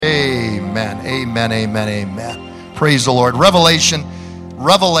Amen. Amen, amen, amen. Praise the Lord. Revelation,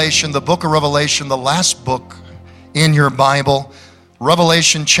 the book of Revelation, the last book in your Bible.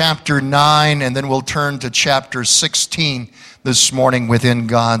 Revelation chapter 9, and then we'll turn to chapter 16 this morning within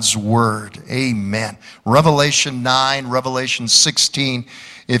God's Word. Amen. Revelation 9, Revelation 16,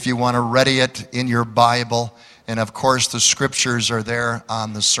 if you want to ready it in your Bible. And of course, the scriptures are there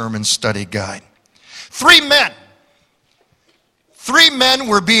on the sermon study guide. Three men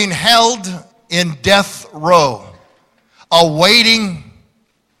were being held in death row, awaiting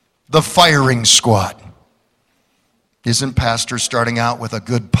the firing squad. Isn't Pastor starting out with a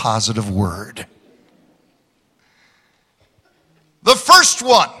good positive word? The first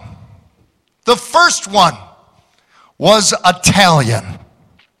one was Italian.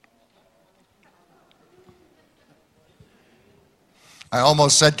 I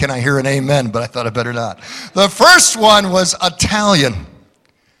almost said, can I hear an amen? But I thought I better not. The first one was Italian.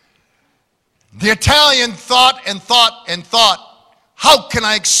 The Italian thought, how can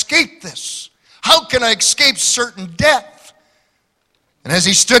I escape this? How can I escape certain death? And as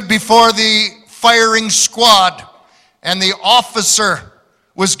he stood before the firing squad and the officer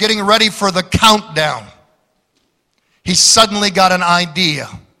was getting ready for the countdown, he suddenly got an idea.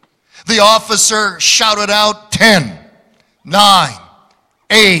 The officer shouted out, 10, 9,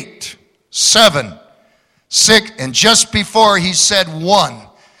 8, 7, 6, and just before he said 1,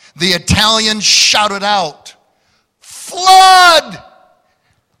 the Italian shouted out, flood!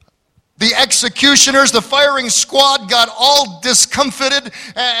 The executioners, the firing squad, got all discomfited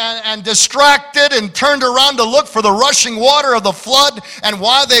and distracted and turned around to look for the rushing water of the flood. And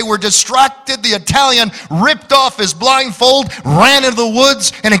while they were distracted, the Italian ripped off his blindfold, ran into the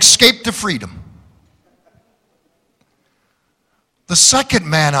woods, and escaped to freedom. The second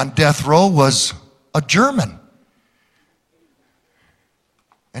man on death row was a German.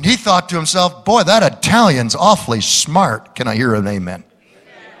 And he thought to himself, boy, that Italian's awfully smart. Can I hear an amen?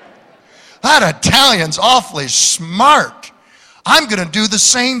 That Italian's awfully smart. I'm going to do the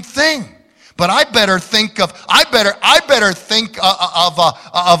same thing. But I better think of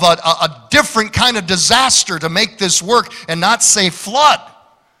a different kind of disaster to make this work and not say flood.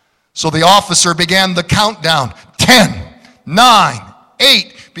 So the officer began the countdown. 10, 9,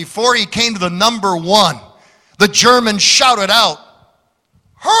 8. Before he came to the number 1, the German shouted out,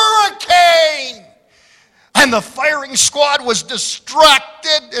 hurricane! And the firing squad was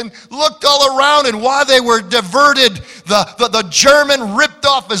distracted and looked all around, and while they were diverted, the German ripped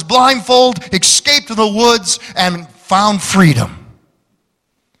off his blindfold, escaped to the woods, and found freedom.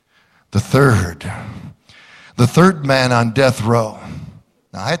 The third man on death row.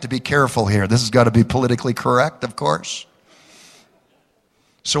 Now, I have to be careful here. This has got to be politically correct, of course.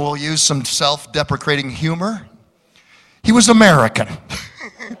 So we'll use some self-deprecating humor. He was American.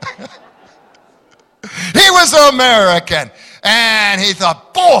 He was American. And he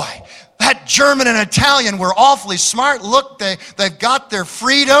thought, boy, that German and Italian were awfully smart. Look, they've got their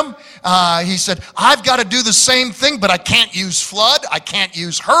freedom. He said, I've got to do the same thing, but I can't use flood. I can't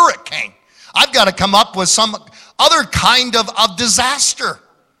use hurricane. I've got to come up with some other kind of disaster.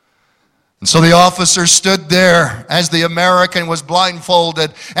 And so the officer stood there as the American was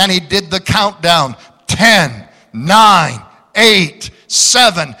blindfolded, and he did the countdown. 10, 9, 8,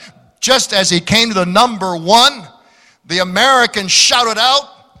 7. Just as he came to the number 1, the American shouted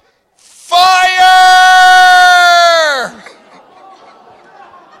out, fire!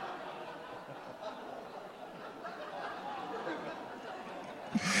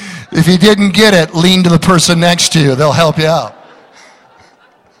 If you didn't get it, lean to the person next to you. They'll help you out.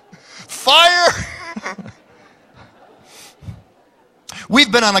 Fire!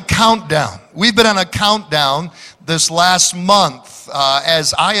 We've been on a countdown. This last month,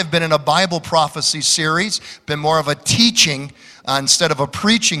 as I have been in a Bible prophecy series, been more of a teaching instead of a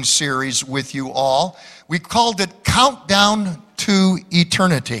preaching series with you all. We called it Countdown to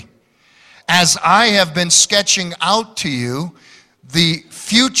Eternity. As I have been sketching out to you the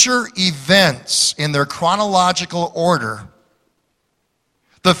future events in their chronological order,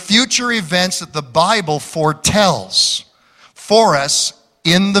 the future events that the Bible foretells for us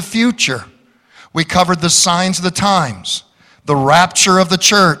in the future. We covered the signs of the times, the rapture of the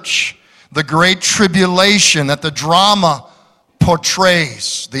church, the great tribulation that the drama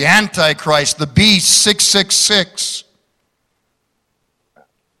portrays, the Antichrist, the beast, 666.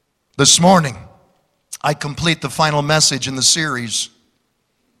 This morning, I complete the final message in the series.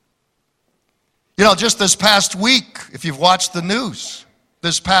 You know, just this past week, if you've watched the news,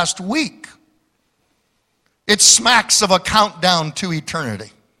 this past week, it smacks of a countdown to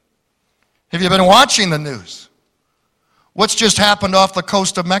eternity. Have you been watching the news? What's just happened off the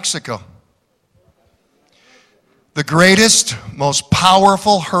coast of Mexico? The greatest, most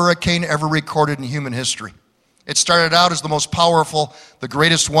powerful hurricane ever recorded in human history. It started out as the most powerful, the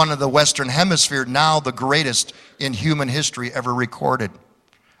greatest one of the Western Hemisphere, now the greatest in human history ever recorded.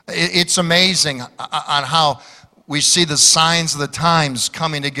 It's amazing on how we see the signs of the times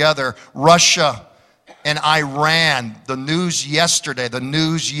coming together. Russia and Iran, the news yesterday.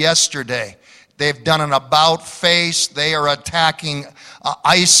 They've done an about face. They are attacking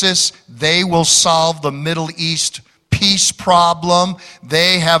ISIS. They will solve the Middle East peace problem.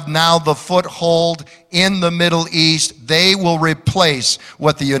 They have now the foothold in the Middle East. They will replace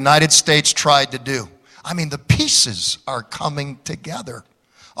what the United States tried to do. I mean, the pieces are coming together.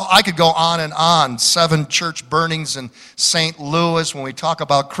 Oh, I could go on and on. 7 church burnings in St. Louis when we talk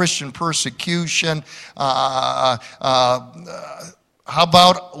about Christian persecution. How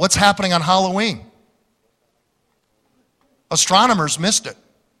about what's happening on Halloween? Astronomers missed it.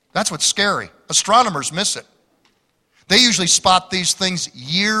 That's what's scary. Astronomers miss it. They usually spot these things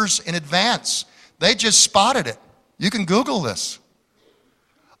years in advance. They just spotted it. You can Google this.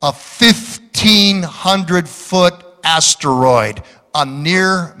 A 1,500-foot asteroid, a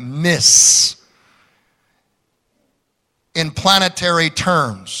near miss, in planetary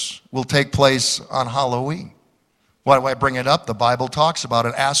terms, will take place on Halloween. Why do I bring it up? The Bible talks about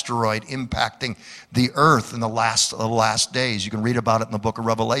an asteroid impacting the earth in the last days. You can read about it in the book of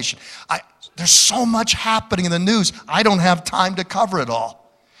Revelation. There's so much happening in the news. I don't have time to cover it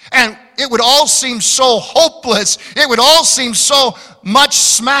all. And it would all seem so hopeless. It would all seem so much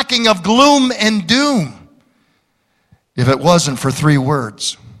smacking of gloom and doom if it wasn't for 3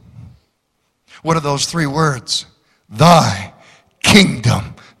 words. What are those 3 words? Thy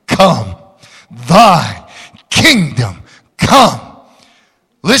kingdom come. Thy kingdom come.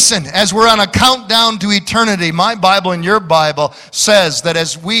 Listen, as we're on a countdown to eternity, my Bible and your Bible says that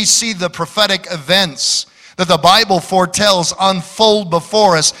as we see the prophetic events that the Bible foretells unfold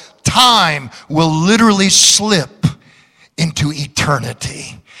before us, time will literally slip into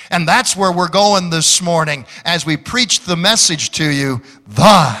eternity. And that's where we're going this morning as we preach the message to you,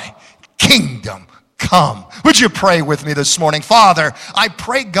 thy kingdom come. Would you pray with me this morning? Father, I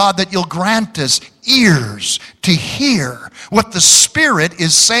pray, God, that you'll grant us ears to hear what the Spirit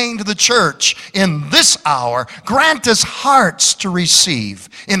is saying to the church in this hour. Grant us hearts to receive.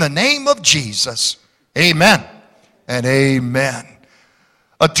 In the name of Jesus, amen and amen.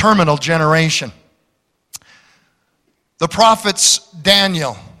 A terminal generation. The prophets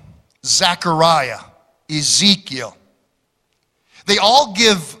Daniel, Zechariah, Ezekiel, they all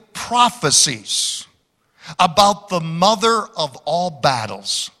give prophecies about the mother of all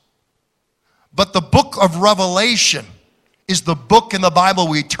battles. But the book of Revelation is the book in the Bible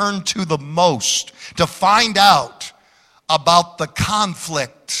we turn to the most to find out about the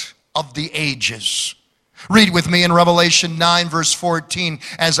conflict of the ages. Read with me in Revelation 9, verse 14,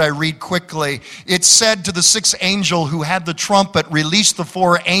 as I read quickly. It said to the 6th angel who had the trumpet, release the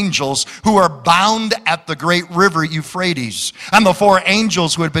 4 angels who are bound at the great river Euphrates. And the 4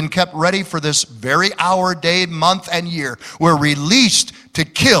 angels who had been kept ready for this very hour, day, month, and year were released to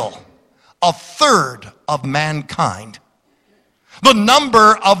kill 1/3 of mankind. The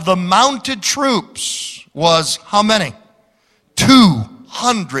number of the mounted troops was how many?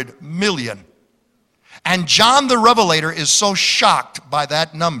 200 million. And John the Revelator is so shocked by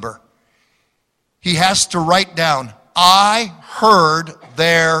that number, he has to write down, I heard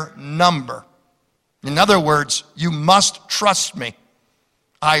their number. In other words, you must trust me.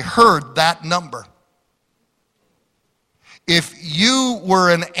 I heard that number. If you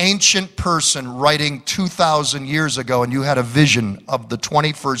were an ancient person writing 2,000 years ago and you had a vision of the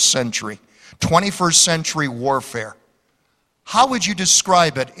 21st century warfare, how would you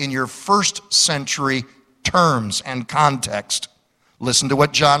describe it in your first century terms and context? Listen to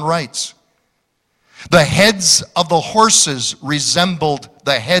what John writes. The heads of the horses resembled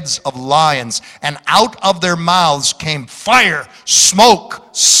the heads of lions, and out of their mouths came fire, smoke,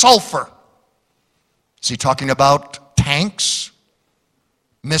 sulfur. Is he talking about tanks?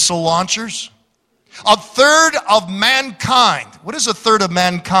 Missile launchers? 1/3 of mankind. What is 1/3 of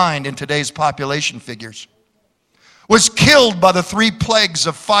mankind in today's population figures? Was killed by the 3 plagues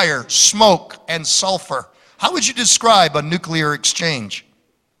of fire, smoke, and sulfur. How would you describe a nuclear exchange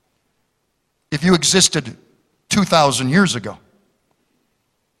if you existed 2,000 years ago?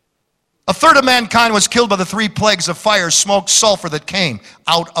 1/3 of mankind was killed by the 3 plagues of fire, smoke, sulfur that came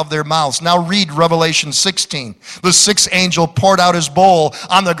out of their mouths. Now read Revelation 16. The 6th angel poured out his bowl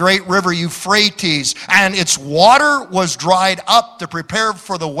on the great river Euphrates, and its water was dried up to prepare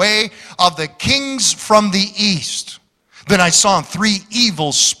for the way of the kings from the east. Then I saw 3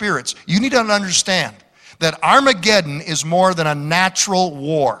 evil spirits. You need to understand that Armageddon is more than a natural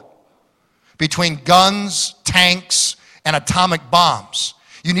war between guns, tanks, and atomic bombs.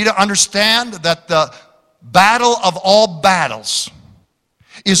 You need to understand that the battle of all battles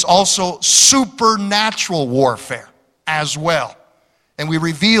is also supernatural warfare as well. And we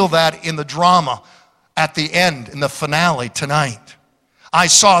reveal that in the drama at the end, in the finale tonight. I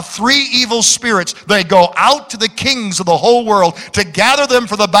saw 3 evil spirits. They go out to the kings of the whole world to gather them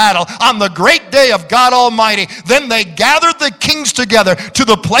for the battle on the great day of God Almighty. Then they gathered the kings together to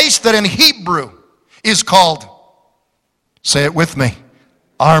the place that in Hebrew is called, say it with me,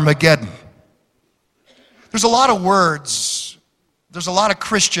 Armageddon. There's a lot of words, there's a lot of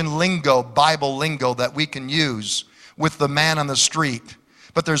Christian lingo, Bible lingo that we can use with the man on the street.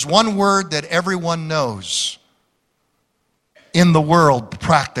 But there's one word that everyone knows in the world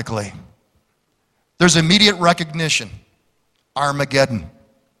practically. There's immediate recognition. Armageddon.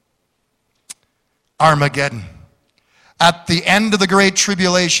 Armageddon. At the end of the Great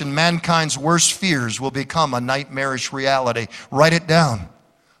Tribulation, mankind's worst fears will become a nightmarish reality. Write it down.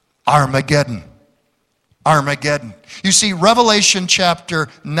 Armageddon. Armageddon. You see, Revelation chapter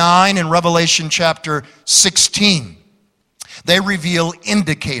 9 and Revelation chapter 16, they reveal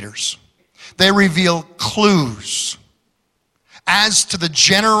indicators. They reveal clues as to the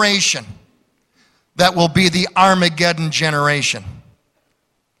generation that will be the Armageddon generation.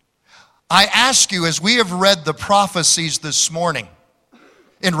 I ask you, as we have read the prophecies this morning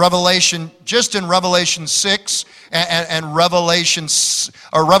in Revelation, just in Revelation 6 and Revelation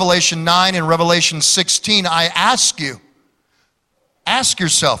 9 and Revelation 16, I ask you, ask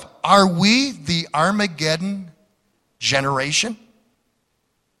yourself, are we the Armageddon generation?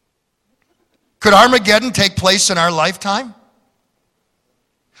 Could Armageddon take place in our lifetime?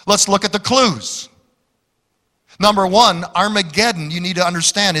 Let's look at the clues. Number one, Armageddon, you need to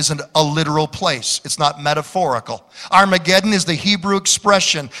understand, isn't a literal place. It's not metaphorical. Armageddon is the Hebrew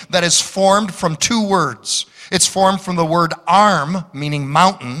expression that is formed from 2 words. It's formed from the word arm, meaning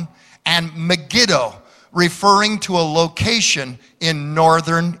mountain, and Megiddo, referring to a location in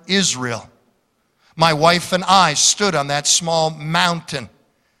northern Israel. My wife and I stood on that small mountain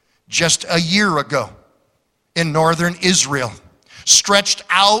just a year ago in northern Israel. Stretched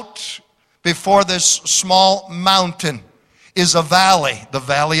out before this small mountain is a valley, the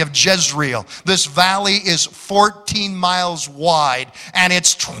valley of Jezreel. This valley is 14 miles wide and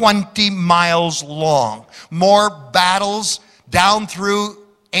it's 20 miles long. More battles down through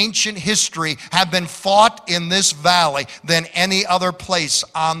ancient history have been fought in this valley than any other place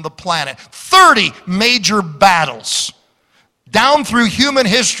on the planet. 30 major battles down through human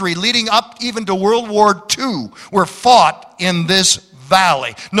history leading up even to World War II were fought in this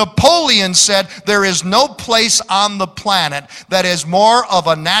valley. Napoleon said there is no place on the planet that is more of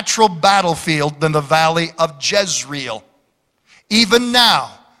a natural battlefield than the valley of Jezreel. Even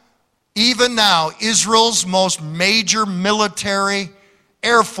now, Israel's most major military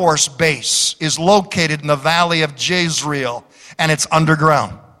Air Force base is located in the valley of Jezreel, and it's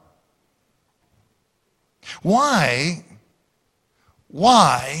underground. Why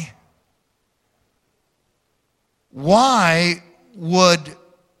would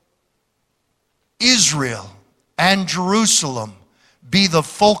Israel and Jerusalem be the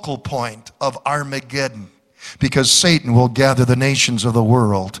focal point of Armageddon? Because Satan will gather the nations of the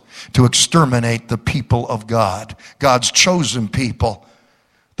world to exterminate the people of God, God's chosen people,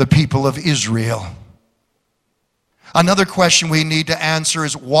 the people of Israel. Another question we need to answer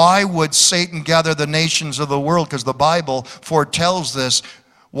is, why would Satan gather the nations of the world? Because the Bible foretells this.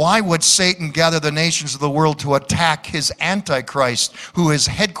 Why would Satan gather the nations of the world to attack his Antichrist, who is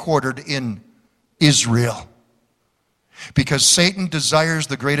headquartered in Israel? Because Satan desires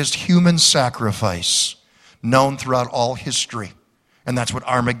the greatest human sacrifice known throughout all history. And that's what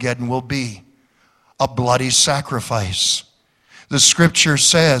Armageddon will be, a bloody sacrifice. The scripture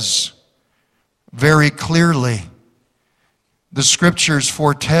says very clearly, the scriptures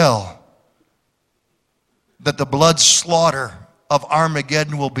foretell that the blood slaughter of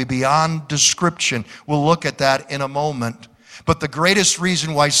Armageddon will be beyond description. We'll look at that in a moment. But the greatest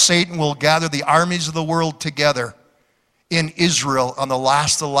reason why Satan will gather the armies of the world together in Israel on the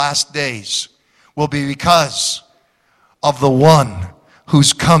last days will be because of the one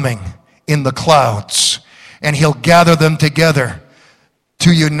who's coming in the clouds. And he'll gather them together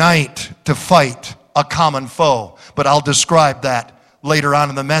to unite, to fight a common foe. But I'll describe that later on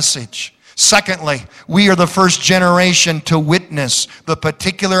in the message. Secondly, we are the first generation to witness the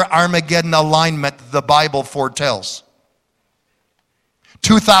particular Armageddon alignment the Bible foretells.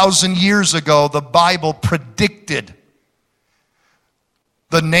 2,000 years ago, the Bible predicted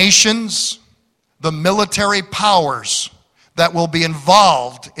the nations, the military powers that will be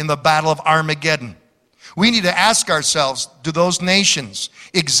involved in the Battle of Armageddon. We need to ask ourselves, do those nations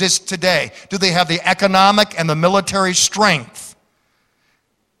exist today? Do they have the economic and the military strength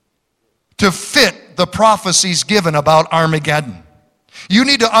to fit the prophecies given about Armageddon? You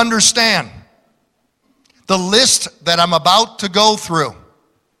need to understand the list that I'm about to go through,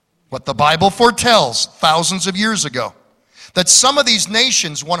 what the Bible foretells thousands of years ago, that some of these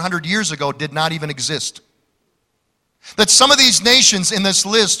nations 100 years ago did not even exist. That some of these nations in this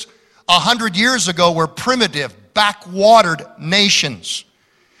list 100 years ago were primitive, backwatered nations,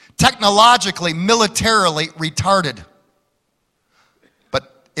 technologically, militarily retarded.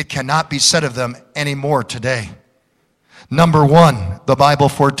 But it cannot be said of them anymore today. Number one, the Bible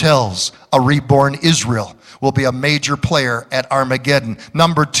foretells a reborn Israel will be a major player at Armageddon.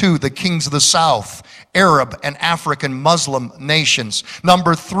 Number two, the kings of the south, Arab and African Muslim nations.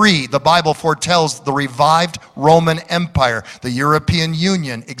 Number three, the Bible foretells the revived Roman Empire. The European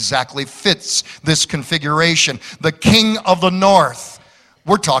Union exactly fits this configuration. The king of the north,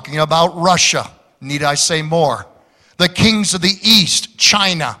 we're talking about Russia. Need I say more? The kings of the east,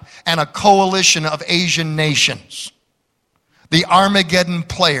 China, and a coalition of Asian nations. The Armageddon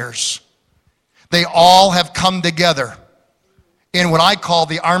players, they all have come together in what I call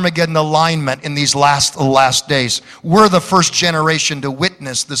the Armageddon alignment in these last days. We're the first generation to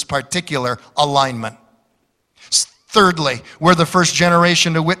witness this particular alignment. Thirdly, we're the first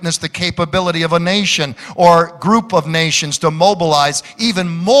generation to witness the capability of a nation or group of nations to mobilize even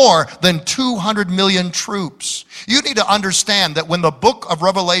more than 200 million troops. You need to understand that when the book of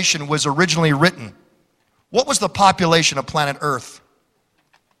Revelation was originally written, what was the population of planet Earth?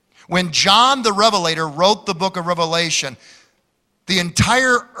 When John the Revelator wrote the book of Revelation, the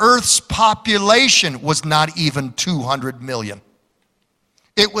entire Earth's population was not even 200 million.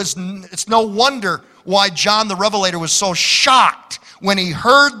 It's no wonder why John the Revelator was so shocked when he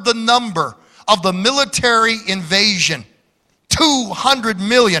heard the number of the military invasion, 200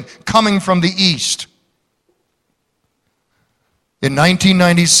 million coming from the east. In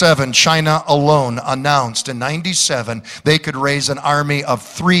 1997, China alone announced in 97 they could raise an army of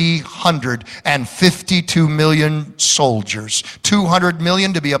 352 million soldiers. 200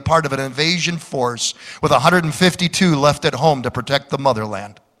 million to be a part of an invasion force, with 152 left at home to protect the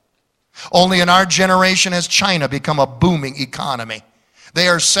motherland. Only in our generation has China become a booming economy. They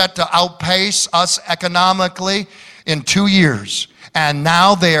are set to outpace us economically in 2 years. And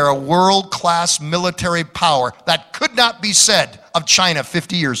now they are a world-class military power. That could not be said of China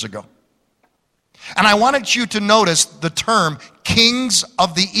 50 years ago. And I wanted you to notice the term kings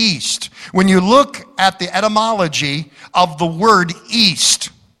of the east. When you look at the etymology of the word east,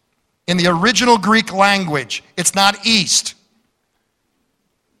 in the original Greek language, it's not east.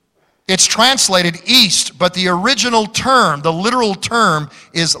 It's translated east, but the original term, the literal term,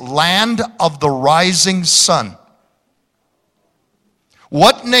 is land of the rising sun.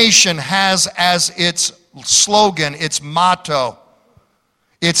 What nation has as its slogan, its motto,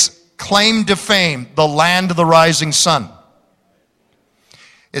 its claim to fame, the land of the rising sun?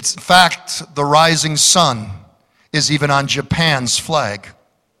 It's, in fact, the rising sun is even on Japan's flag.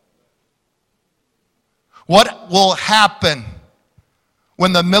 What will happen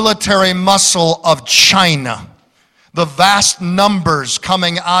when the military muscle of China, the vast numbers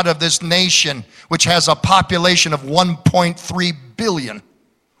coming out of this nation, which has a population of 1.3 billion,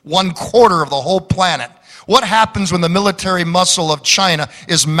 1/4 of the whole planet. What happens when the military muscle of China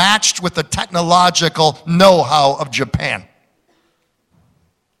is matched with the technological know-how of Japan?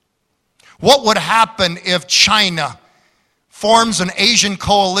 What would happen if China forms an Asian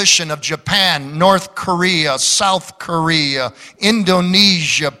coalition of Japan, North Korea, South Korea,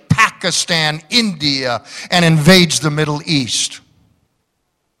 Indonesia, Pakistan, India, and invades the Middle East?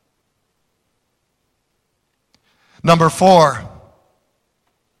 Number 4,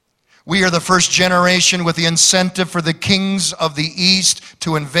 we are the first generation with the incentive for the kings of the East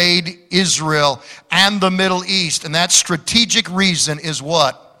to invade Israel and the Middle East. And that strategic reason is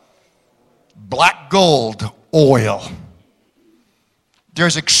what? Black gold, oil.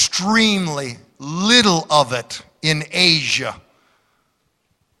 There's extremely little of it in Asia.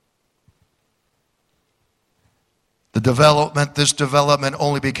 This development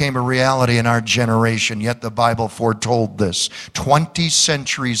only became a reality in our generation, yet the Bible foretold this 20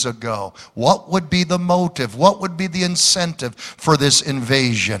 centuries ago. What would be the motive? What would be the incentive for this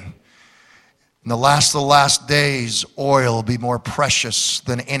invasion? In the last days, oil will be more precious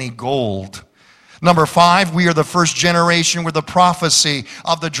than any gold. Number 5, we are the first generation where the prophecy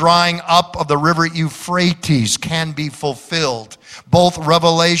of the drying up of the river Euphrates can be fulfilled. Both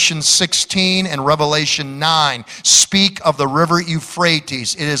Revelation 16 and Revelation 9 speak of the river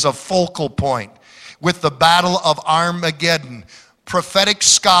Euphrates. It is a focal point with the Battle of Armageddon. Prophetic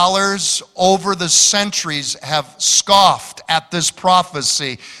scholars over the centuries have scoffed at this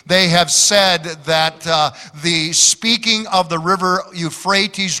prophecy. They have said that the speaking of the river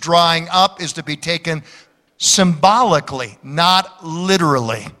Euphrates drying up is to be taken symbolically, not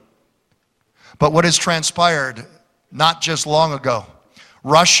literally. But what has transpired not just long ago?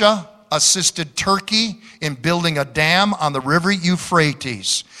 Russia assisted Turkey in building a dam on the river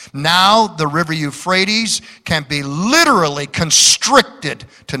Euphrates. Now the river Euphrates can be literally constricted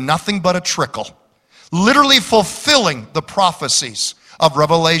to nothing but a trickle, literally fulfilling the prophecies of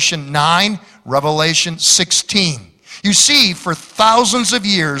Revelation 9, Revelation 16. You see, for thousands of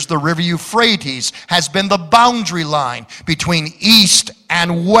years, the river Euphrates has been the boundary line between east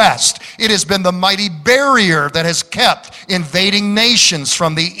and west. It has been the mighty barrier that has kept invading nations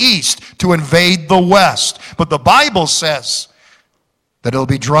from the east to invade the west. But the Bible says that it'll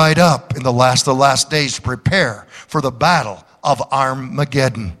be dried up in the last days to prepare for the battle of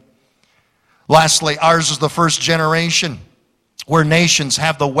Armageddon. Lastly, ours is the first generation where nations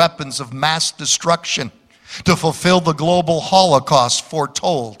have the weapons of mass destruction to fulfill the global Holocaust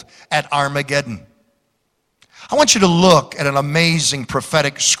foretold at Armageddon. I want you to look at an amazing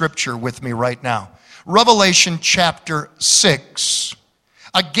prophetic scripture with me right now. Revelation chapter 6.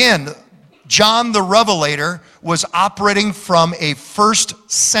 Again, John the Revelator was operating from a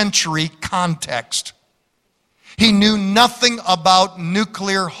first century context. He knew nothing about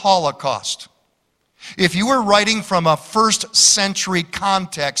nuclear holocaust. If you were writing from a first century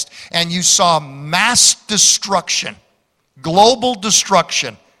context and you saw mass destruction, global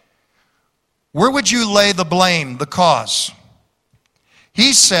destruction, where would you lay the blame, the cause?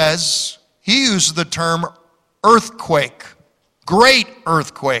 He says, he used the term earthquake, great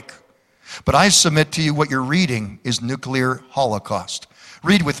earthquake. But I submit to you what you're reading is nuclear holocaust.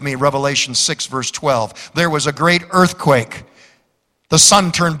 Read with me Revelation 6 verse 12. There was a great earthquake. The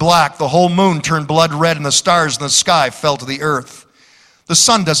sun turned black, the whole moon turned blood red, and the stars in the sky fell to the earth. The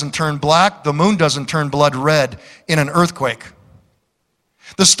sun doesn't turn black, the moon doesn't turn blood red in an earthquake.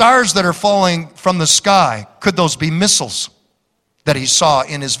 The stars that are falling from the sky, could those be missiles that he saw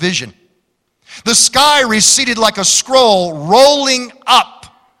in his vision? The sky receded like a scroll rolling up,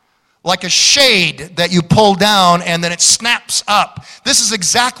 like a shade that you pull down and then it snaps up. This is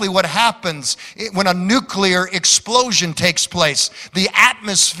exactly what happens when a nuclear explosion takes place. The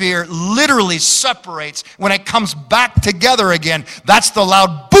atmosphere literally separates. When it comes back together again, that's the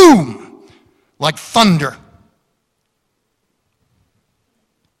loud boom, like thunder.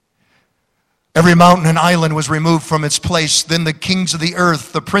 Every mountain and island was removed from its place. Then the kings of the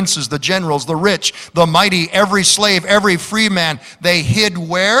earth, the princes, the generals, the rich, the mighty, every slave, every free man, they hid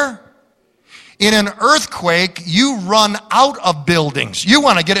where? In an earthquake, you run out of buildings. You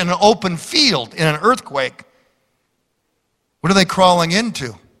want to get in an open field in an earthquake. What are they crawling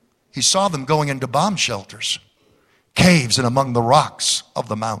into? He saw them going into bomb shelters, caves and among the rocks of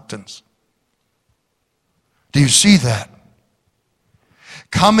the mountains. Do you see that?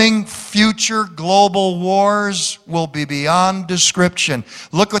 Coming future global wars will be beyond description.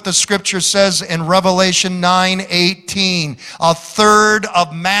 Look what the scripture says in Revelation 9:18. A third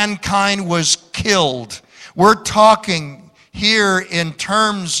of mankind was killed. We're talking here in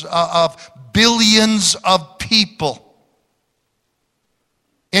terms of billions of people.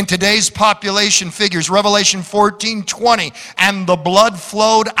 In today's population figures, Revelation 14:20, and the blood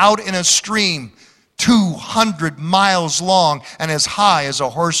flowed out in a stream 200 miles long and as high as a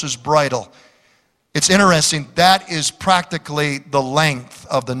horse's bridle. It's interesting, that is practically the length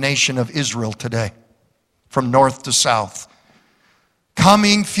of the nation of Israel today, from north to south.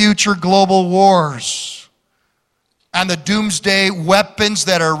 Coming future global wars and the doomsday weapons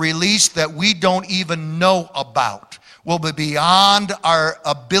that are released that we don't even know about will be beyond our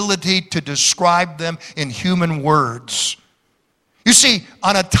ability to describe them in human words. You see,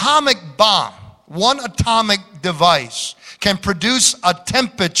 an atomic bomb, one atomic device, can produce a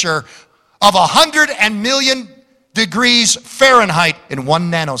temperature of 100 million degrees Fahrenheit in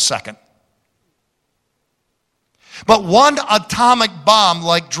 1 nanosecond. But one atomic bomb,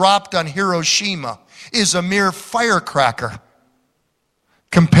 like dropped on Hiroshima, is a mere firecracker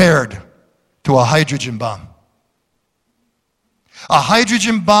compared to a hydrogen bomb. A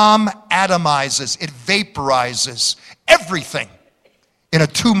hydrogen bomb atomizes, it vaporizes everything in a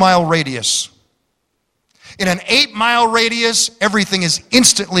 2-mile radius. In an 8-mile radius, everything is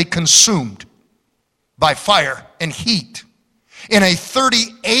instantly consumed. by fire and heat. In a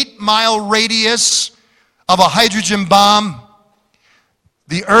 38-mile radius of a hydrogen bomb,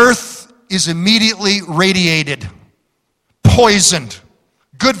 the earth is immediately radiated, poisoned,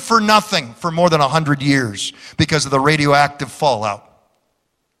 good for nothing for more than 100 years because of the radioactive fallout.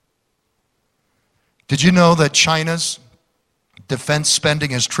 Did you know that China's defense spending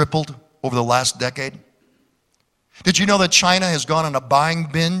has tripled over the last decade? Did you know that China has gone on a buying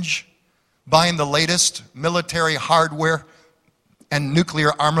binge, buying the latest military hardware and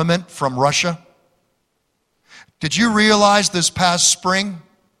nuclear armament from Russia? Did you realize this past spring,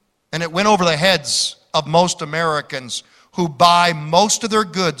 and it went over the heads of most Americans who buy most of their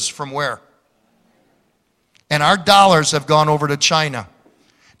goods from where? And our dollars have gone over to China.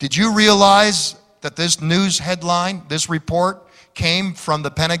 Did you realize that this news headline, this report, came from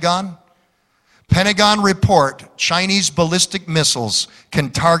the Pentagon? Pentagon report, Chinese ballistic missiles can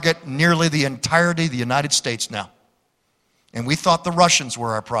target nearly the entirety of the United States now. And we thought the Russians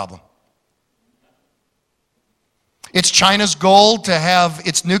were our problem. It's China's goal to have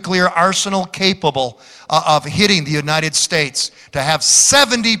its nuclear arsenal capable of hitting the United States, to have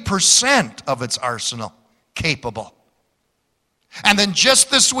 70% of its arsenal capable. And then just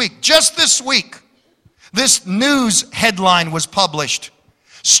this week, this news headline was published.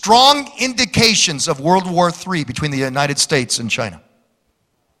 Strong indications of World War III between the United States and China.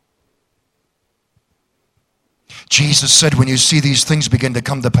 Jesus said, when you see these things begin to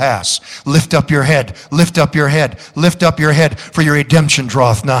come to pass, lift up your head, lift up your head, lift up your head, for your redemption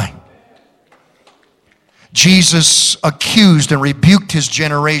draweth nigh. Jesus accused and rebuked his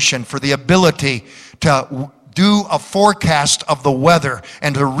generation for the ability to do a forecast of the weather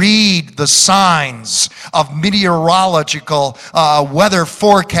and to read the signs of meteorological weather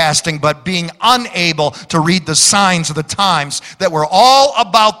forecasting, but being unable to read the signs of the times that were all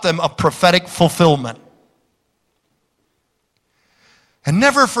about them of prophetic fulfillment. And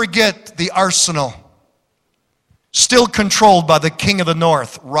never forget the arsenal still controlled by the king of the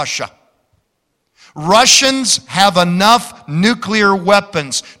north, Russia. Russians have enough nuclear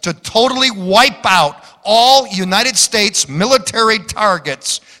weapons to totally wipe out all United States military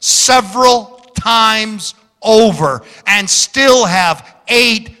targets several times over and still have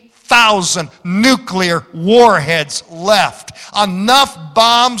 8,000 nuclear warheads left. Enough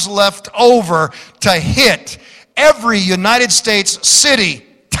bombs left over to hit every United States city,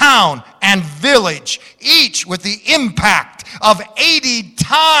 town, and village, each with the impact of 80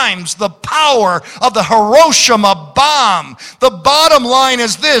 times the power of the Hiroshima bomb. The bottom line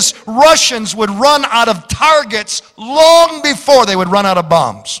is this: Russians would run out of targets long before they would run out of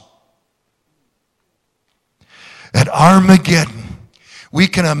bombs. At Armageddon, we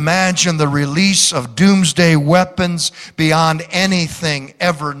can imagine the release of doomsday weapons beyond anything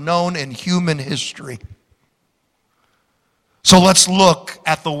ever known in human history. So let's look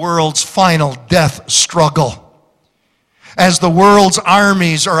at the world's final death struggle. As the world's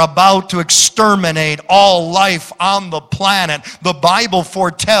armies are about to exterminate all life on the planet, the Bible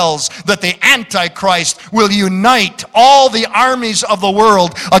foretells that the Antichrist will unite all the armies of the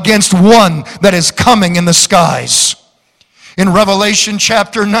world against one that is coming in the skies. In Revelation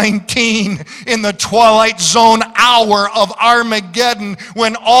chapter 19, in the twilight zone hour of Armageddon,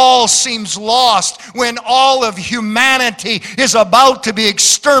 when all seems lost, when all of humanity is about to be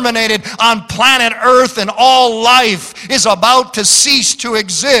exterminated on planet Earth and all life is about to cease to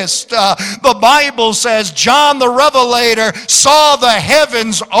exist, the Bible says John the Revelator saw the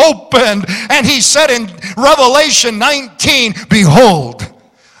heavens opened, and he said in Revelation 19, "Behold,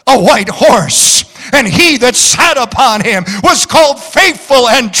 a white horse, and he that sat upon him was called Faithful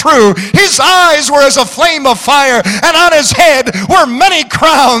and True. His eyes were as a flame of fire, and on his head were many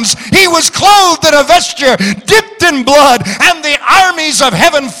crowns. He was clothed in a vesture dipped in blood, and the armies of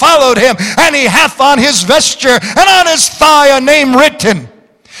heaven followed him. And he hath on his vesture and on his thigh a name written,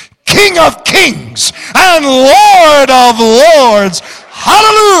 King of Kings and Lord of Lords."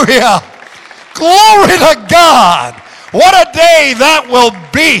 Hallelujah! Glory to God! What a day that will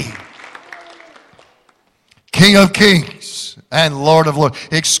be. King of Kings and Lord of Lords.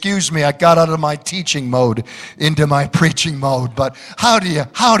 Excuse me, I got out of my teaching mode into my preaching mode, but how do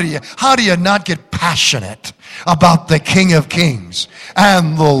you not get passionate about the King of Kings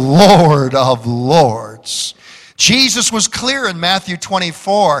and the Lord of Lords? Jesus was clear in Matthew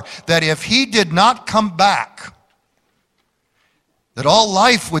 24 that if he did not come back, that all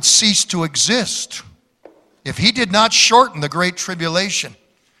life would cease to exist. If he did not shorten the great tribulation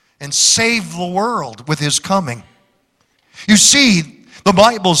and save the world with his coming. You see, The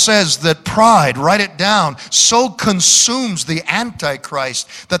Bible says that pride, write it down, so consumes the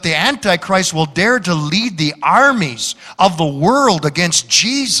Antichrist that the Antichrist will dare to lead the armies of the world against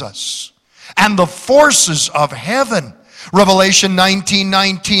Jesus and the forces of heaven. Revelation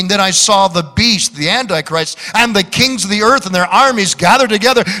 19:19, then I saw the beast, the Antichrist, and the kings of the earth and their armies gathered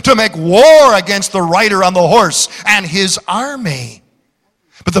together to make war against the rider on the horse and his army.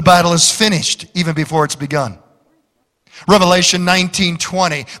 But the battle is finished even before it's begun. Revelation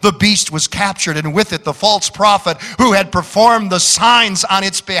 19:20, the beast was captured, and with it the false prophet who had performed the signs on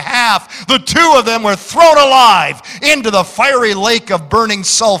its behalf. The two of them were thrown alive into the fiery lake of burning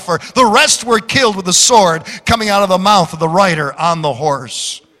sulfur. The rest were killed with the sword coming out of the mouth of the rider on the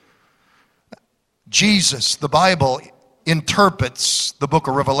horse. Jesus, the Bible, interprets the book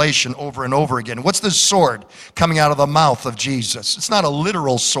of Revelation over and over again. What's this sword coming out of the mouth of Jesus? It's not a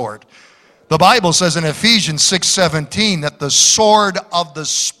literal sword. The Bible says in Ephesians 6:17 that the sword of the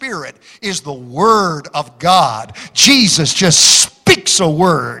Spirit is the Word of God. Jesus just speaks a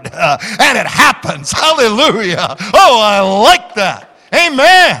word and it happens. Hallelujah. Oh, I like that.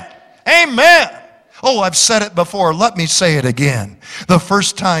 Amen. Amen. Oh, I've said it before. Let me say it again. The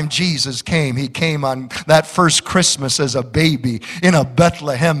first time Jesus came, he came on that first Christmas as a baby in a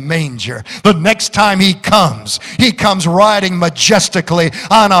Bethlehem manger. The next time he comes riding majestically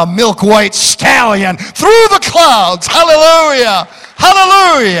on a milk-white stallion through the clouds. Hallelujah.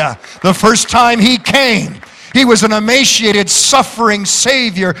 Hallelujah. The first time he came, he was an emaciated, suffering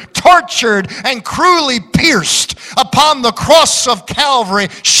Savior, tortured and cruelly pierced upon the cross of Calvary,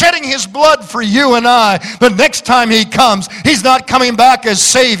 shedding his blood for you and I. The next time he comes, he's not coming back as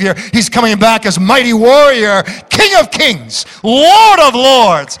Savior. He's coming back as mighty warrior, King of kings, Lord of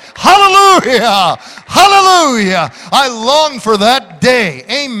lords. Hallelujah. Hallelujah. I long for that day.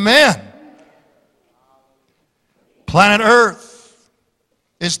 Amen. Planet Earth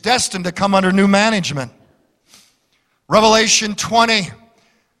is destined to come under new management. Revelation 20,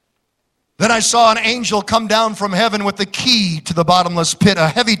 then I saw an angel come down from heaven with the key to the bottomless pit, a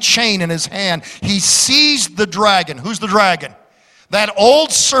heavy chain in his hand. He seized the dragon. Who's the dragon? That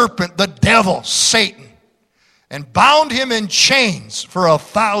old serpent, the devil, Satan, and bound him in chains for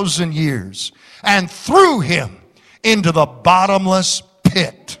 1,000 years and threw him into the bottomless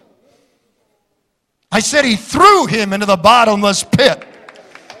pit. I said he threw him into the bottomless pit.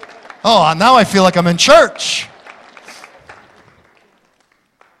 Oh, now I feel like I'm in church.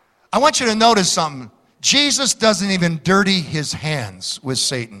 I want you to notice something. Jesus doesn't even dirty his hands with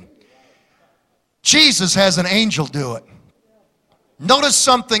Satan. Jesus has an angel do it. Notice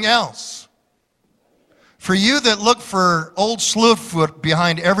something else. For you that look for old Slewfoot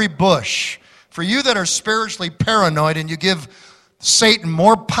behind every bush, for you that are spiritually paranoid and you give Satan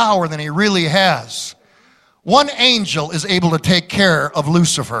more power than he really has, one angel is able to take care of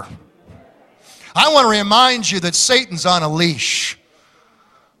Lucifer. I want to remind you that Satan's on a leash.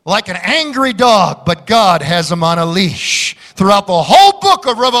 Like an angry dog, but God has him on a leash. Throughout the whole book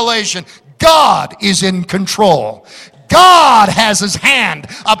of Revelation, God is in control. God has his hand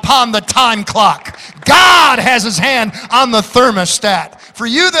upon the time clock. God has his hand on the thermostat. For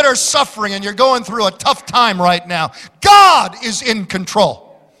you that are suffering and you're going through a tough time right now, God is in control.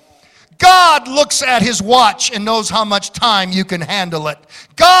 God looks at his watch and knows how much time you can handle it.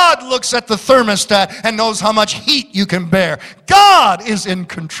 God looks at the thermostat and knows how much heat you can bear. God is in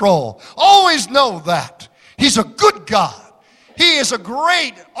control. Always know that. He's a good God. He is a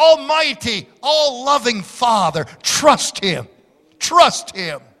great, almighty, all-loving Father. Trust him. Trust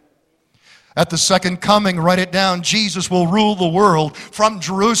him. At the second coming, write it down, Jesus will rule the world from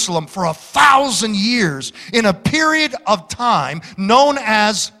Jerusalem for 1,000 years in a period of time known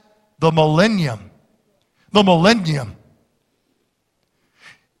as the millennium. The millennium.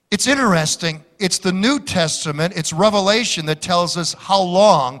 It's interesting. It's the New Testament, it's Revelation that tells us how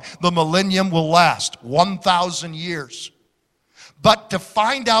long the millennium will last. 1,000 years. But to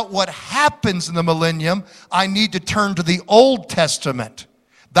find out what happens in the millennium, I need to turn to the Old Testament.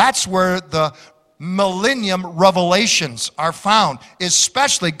 That's where the millennium revelations are found.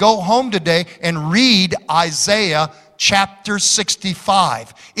 Especially go home today and read Isaiah chapter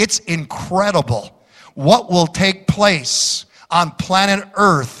 65. It's incredible what will take place on planet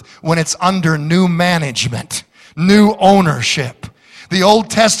Earth when it's under new management, new ownership. The Old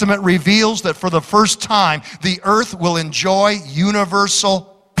Testament reveals that for the first time, the earth will enjoy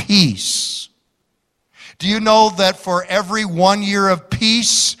universal peace. Do you know that for every 1 year of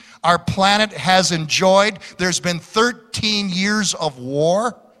peace our planet has enjoyed, there's been 13 years of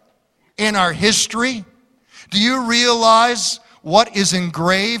war in our history? Do you realize what is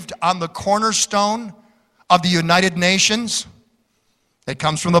engraved on the cornerstone of the United Nations? It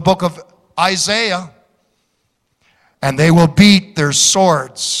comes from the book of Isaiah. And they will beat their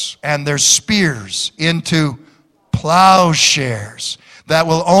swords and their spears into plowshares that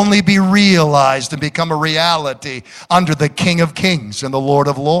will only be realized and become a reality under the King of Kings and the Lord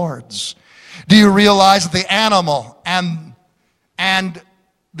of Lords. Do you realize that the animal and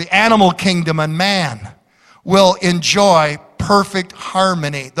the animal kingdom and man will enjoy perfect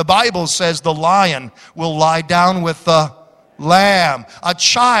harmony? The Bible says the lion will lie down with the lamb. A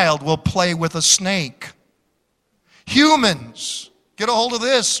child will play with a snake. Humans, get a hold of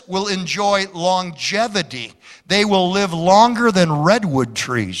this, will enjoy longevity. They will live longer than redwood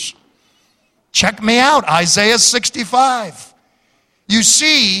trees. Check me out, Isaiah 65. You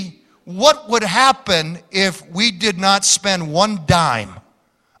see, what would happen if we did not spend one dime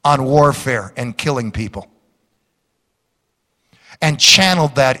on warfare and killing people and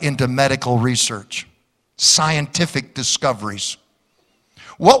channeled that into medical research, scientific discoveries?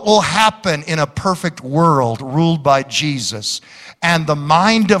 What will happen in a perfect world ruled by Jesus and the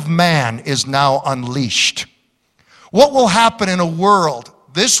mind of man is now unleashed? What will happen in a world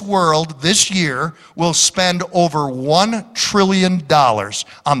this year will spend over $1 trillion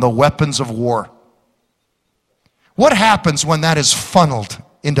on the weapons of war? What happens when that is funneled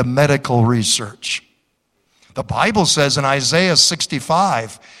into medical research? The Bible says in Isaiah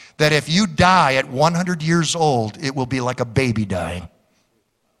 65 that if you die at 100 years old, it will be like a baby dying.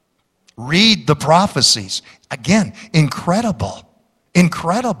 Read the prophecies. Again, incredible.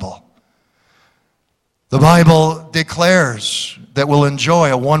 Incredible. The Bible declares that we'll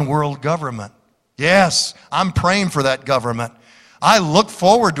enjoy a one-world government. Yes, I'm praying for that government. I look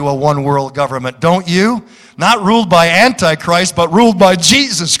forward to a one-world government, don't you? Not ruled by Antichrist, but ruled by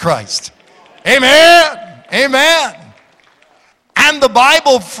Jesus Christ. Amen. Amen. And the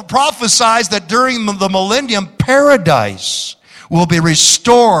Bible prophesies that during the millennium, paradise will be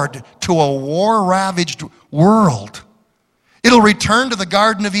restored to a war-ravaged world. It'll return to the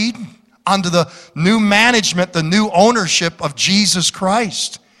Garden of Eden under the new management, the new ownership of Jesus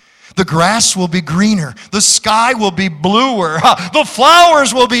Christ. The grass will be greener. The sky will be bluer. The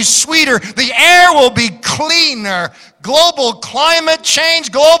flowers will be sweeter. The air will be cleaner. Global climate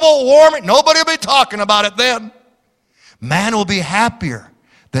change, global warming, nobody will be talking about it then. Man will be happier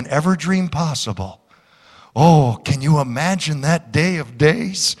than ever dreamed possible. Oh, can you imagine that day of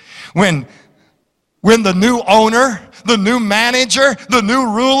days when the new owner, the new manager, the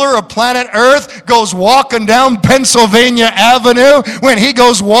new ruler of planet Earth goes walking down Pennsylvania Avenue, when he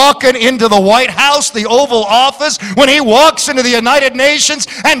goes walking into the White House, the Oval Office, when he walks into the United Nations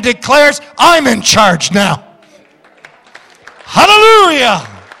and declares, I'm in charge now. Hallelujah!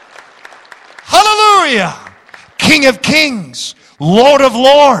 Hallelujah! King of Kings, Lord of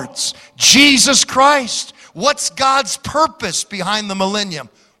Lords, Jesus Christ. What's God's purpose behind the millennium?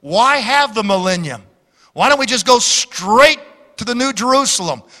 Why have the millennium? Why don't we just go straight to the New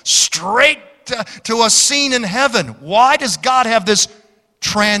Jerusalem, straight to a scene in heaven? Why does God have this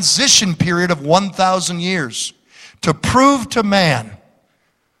transition period of 1,000 years? To prove to man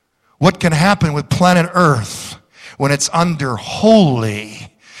what can happen with planet Earth when it's under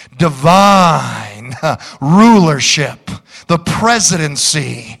holy, divine rulership, the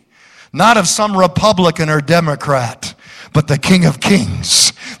presidency, not of some Republican or Democrat, but the King of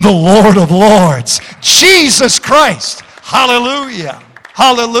Kings, the Lord of Lords, Jesus Christ. Hallelujah.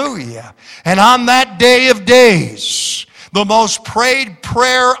 Hallelujah. And on that day of days, the most prayed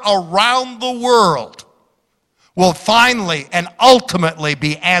prayer around the world will finally and ultimately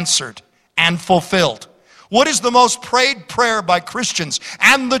be answered and fulfilled. What is the most prayed prayer by Christians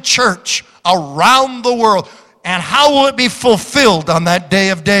and the church around the world? And how will it be fulfilled on that day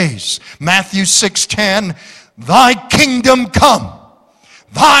of days? Matthew 6:10, thy kingdom come,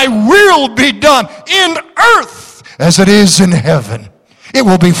 thy will be done in earth as it is in heaven. It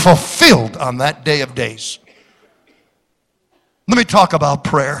will be fulfilled on that day of days. Let me talk about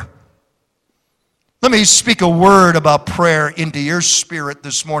prayer. Let me speak a word about prayer into your spirit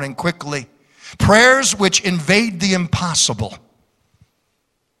this morning quickly. Prayers which invade the impossible.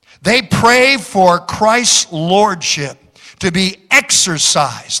 They pray for Christ's lordship to be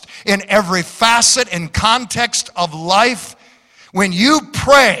exercised in every facet and context of life. When you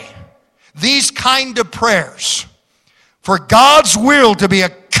pray these kind of prayers for God's will to be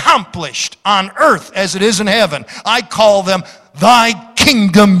accomplished on earth as it is in heaven, I call them thy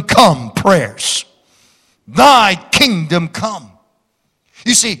kingdom come prayers. Thy kingdom come.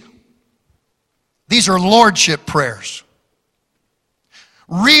 You see, these are lordship prayers.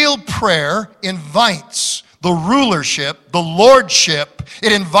 Real prayer invites the rulership, the lordship.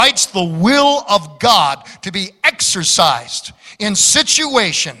 It invites the will of God to be exercised in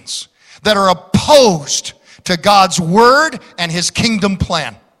situations that are opposed to God's word and his kingdom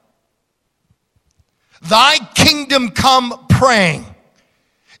plan. Thy kingdom come praying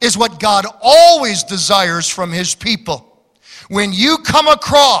is what God always desires from his people. When you come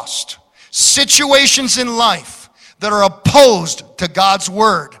across situations in life that are opposed to God's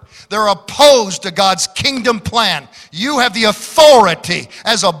word, they're opposed to God's kingdom plan, you have the authority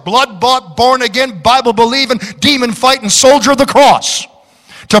as a blood-bought, born-again, Bible-believing, demon-fighting soldier of the cross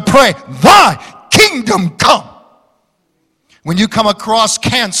to pray, thy kingdom come. When you come across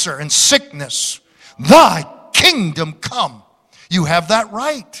cancer and sickness, thy kingdom come. You have that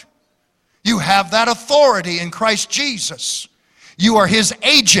right. You have that authority in Christ Jesus. You are his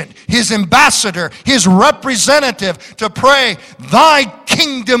agent, his ambassador, his representative to pray, thy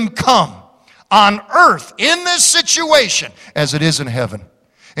kingdom come on earth in this situation as it is in heaven.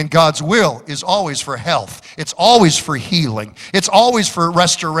 And God's will is always for health. It's always for healing. It's always for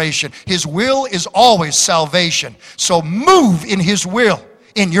restoration. His will is always salvation. So move in his will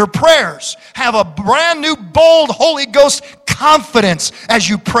in your prayers. Have a brand new, bold Holy Ghost confidence as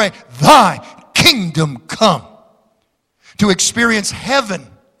you pray, thy kingdom come. To experience heaven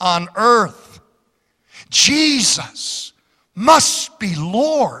on earth, Jesus must be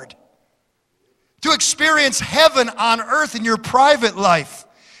Lord. To experience heaven on earth in your private life,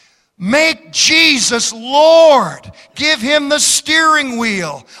 make Jesus Lord. Give him the steering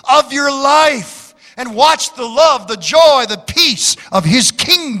wheel of your life and watch the love, the joy, the peace of his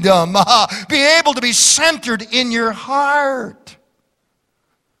kingdom be able to be centered in your heart.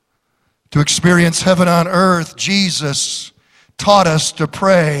 To experience heaven on earth, Jesus taught us to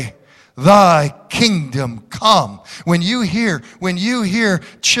pray, thy kingdom come. When you hear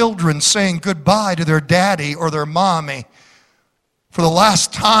children saying goodbye to their daddy or their mommy for the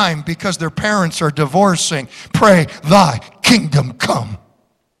last time because their parents are divorcing, pray, thy kingdom come.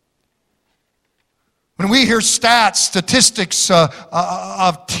 When we hear statistics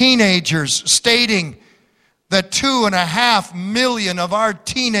of teenagers stating that 2.5 million of our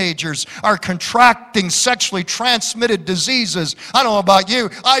teenagers are contracting sexually transmitted diseases, I don't know about you,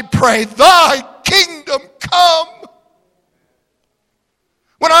 I pray, thy kingdom come.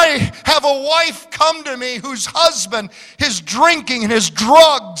 When I have a wife come to me whose husband, his drinking and his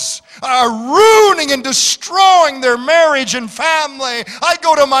drugs are ruining and destroying their marriage and family, I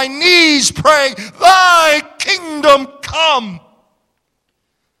go to my knees praying, thy kingdom come.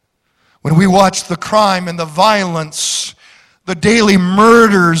 When we watch the crime and the violence, the daily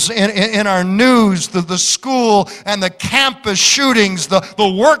murders in our news, the school and the campus shootings,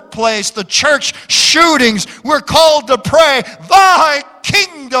 the workplace, the church shootings, we're called to pray, thy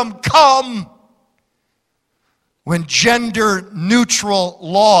kingdom come. When gender-neutral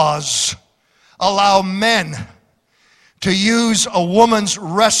laws allow men to use a woman's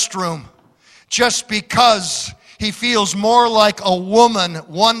restroom just because he feels more like a woman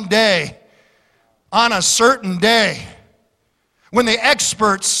one day, on a certain day. When the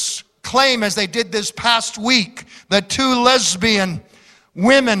experts claim, as they did this past week, that 2 lesbian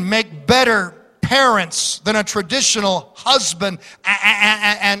women make better parents than a traditional husband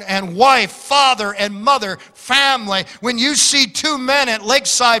and wife, father and mother family. When you see 2 men at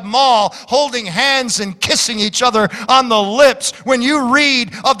Lakeside Mall holding hands and kissing each other on the lips, when you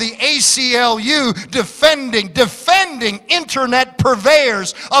read of the ACLU defending internet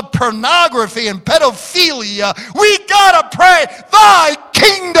purveyors of pornography and pedophilia, we gotta pray, thy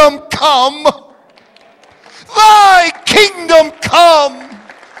kingdom come. Thy kingdom come.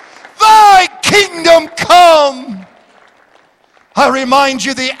 Thy kingdom come. I remind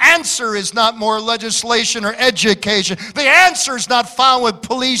you, the answer is not more legislation or education. The answer is not found with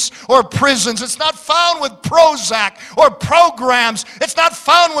police or prisons. It's not found with Prozac or programs. It's not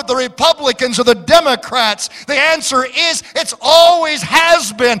found with the Republicans or the Democrats. The answer is, it's always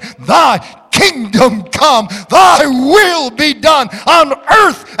has been, thy kingdom come. Thy will be done on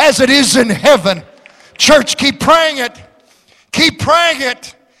earth as it is in heaven. Church, keep praying it. Keep praying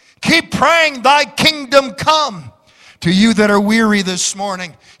it. Keep praying, thy kingdom come. To you that are weary this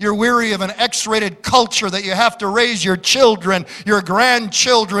morning, you're weary of an X-rated culture that you have to raise your children, your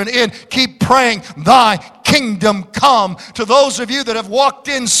grandchildren in. Keep praying, thy kingdom come. To those of you that have walked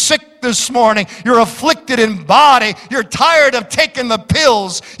in sick this morning, you're afflicted in body, you're tired of taking the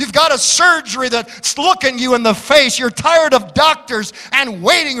pills, you've got a surgery that's looking you in the face, you're tired of doctors and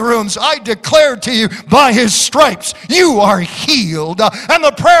waiting rooms. I declare to you, by his stripes, you are healed. And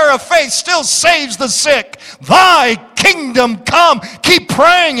the prayer of faith still saves the sick. Thy kingdom come. Keep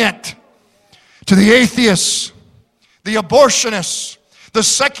praying it. To the atheists, the abortionists, the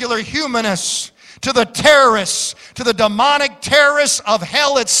secular humanists, to the terrorists, to the demonic terrorists of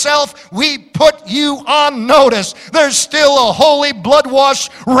hell itself, we put you on notice. There's still a holy,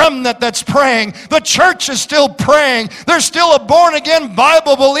 blood-washed remnant that's praying. The church is still praying. There's still a born-again,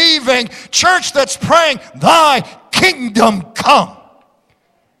 Bible-believing church that's praying, thy kingdom come.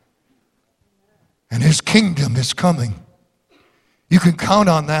 And his kingdom is coming. You can count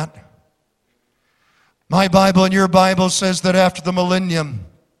on that. My Bible and your Bible says that after the millennium,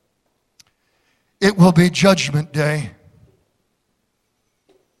 it will be judgment day.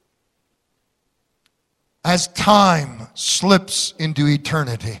 As time slips into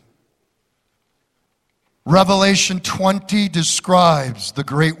eternity. Revelation 20 describes the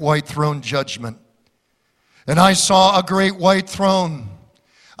great white throne judgment. And I saw a great white throne,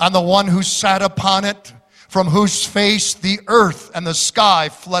 and the one who sat upon it, from whose face the earth and the sky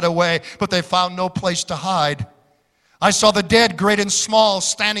fled away, but they found no place to hide. I saw the dead, great and small,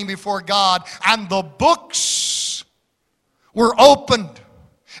 standing before God, and the books were opened,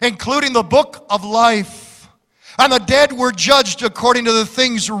 including the book of life. And the dead were judged according to the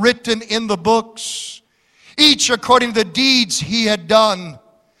things written in the books, each according to the deeds he had done.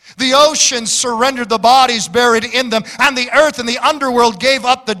 The oceans surrendered the bodies buried in them, and the earth and the underworld gave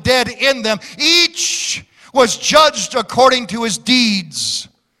up the dead in them. Each was judged according to his deeds,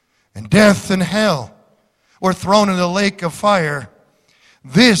 and death and hell were thrown in the lake of fire.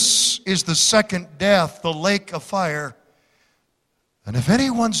 This is the second death, the lake of fire. And if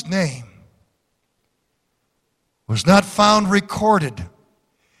anyone's name was not found recorded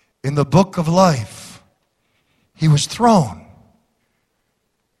in the book of life, he was thrown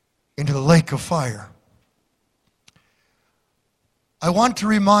into the lake of fire. I want to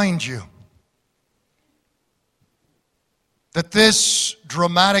remind you that this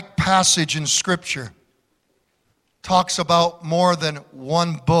dramatic passage in Scripture talks about more than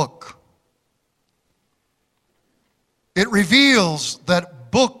one book. It reveals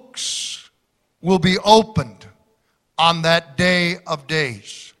that books will be opened on that day of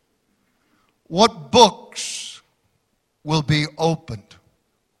days. What books will be opened?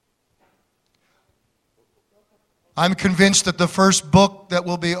 I'm convinced that the first book that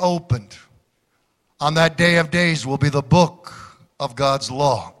will be opened on that day of days will be the book of God's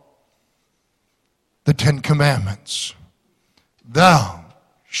law. The Ten Commandments. Thou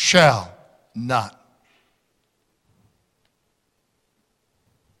shalt not.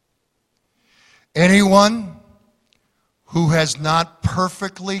 Anyone who has not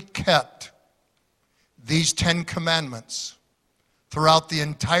perfectly kept these 10 commandments throughout the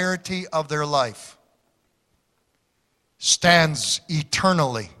entirety of their life stands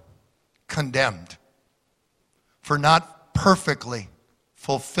eternally condemned for not perfectly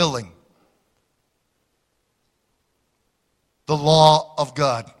fulfilling the law of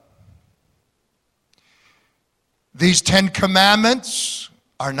God. These 10 commandments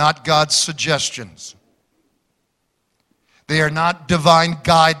are not God's suggestions. They are not divine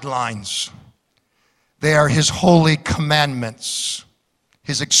guidelines. They are his holy commandments,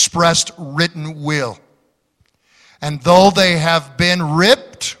 his expressed written will. And though they have been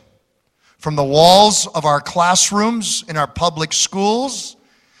ripped from the walls of our classrooms in our public schools,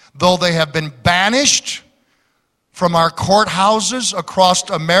 though they have been banished from our courthouses across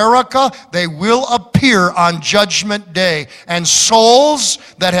America, they will appear on Judgment Day. And souls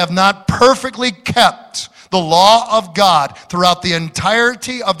that have not perfectly kept the law of God throughout the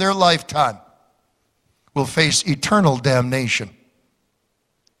entirety of their lifetime will face eternal damnation.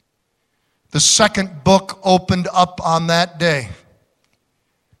 The second book opened up on that day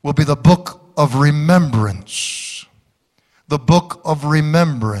will be the book of remembrance. The book of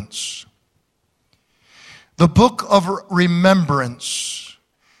remembrance. The book of remembrance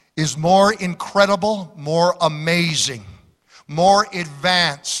is more incredible, more amazing, more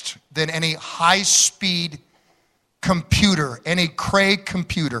advanced than any high-speed computer, any Cray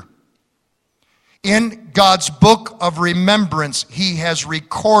computer. In God's book of remembrance, he has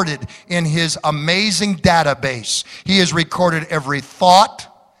recorded in his amazing database, he has recorded every thought,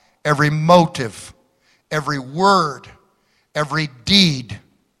 every motive, every word, every deed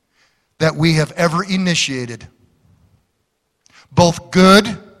that we have ever initiated, both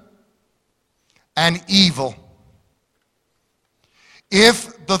good and evil.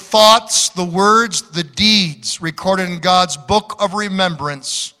 If the thoughts, the words, the deeds recorded in God's book of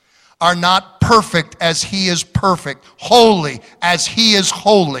remembrance are not perfect as he is perfect, holy as he is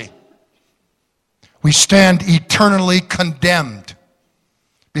holy, we stand eternally condemned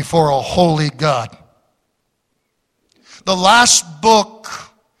before a holy God. The last book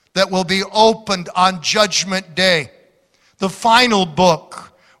that will be opened on Judgment Day, the final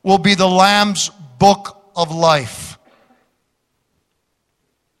book, will be the Lamb's book of life.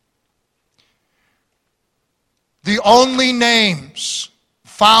 The only names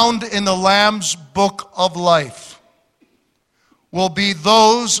found in the Lamb's book of life will be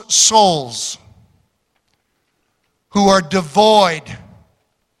those souls who are devoid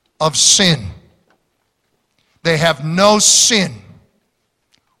of sin. They have no sin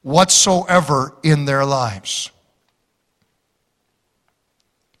whatsoever in their lives.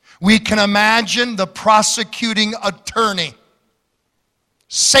 We can imagine the prosecuting attorney,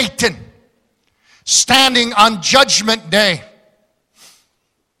 Satan, standing on Judgment Day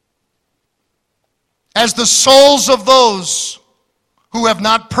as the souls of those who have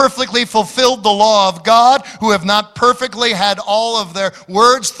not perfectly fulfilled the law of God, who have not perfectly had all of their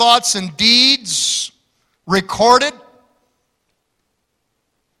words, thoughts, and deeds recorded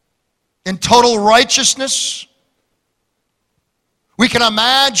in total righteousness. We can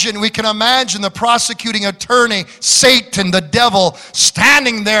imagine the prosecuting attorney, Satan, the devil,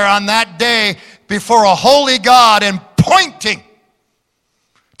 standing there on that day before a holy God and pointing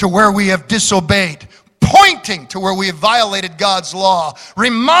to where we have disobeyed, pointing to where we have violated God's law,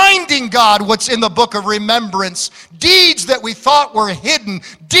 reminding God what's in the book of remembrance, deeds that we thought were hidden,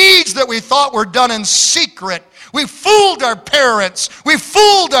 deeds that we thought were done in secret. We fooled our parents, we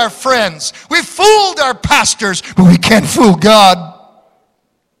fooled our friends, we fooled our pastors, but we can't fool God.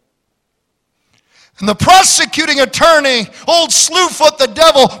 And the prosecuting attorney, old Slewfoot the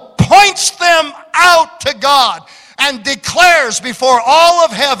devil, points them out to God and declares before all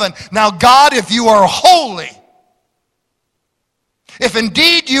of heaven, now God, if you are holy, if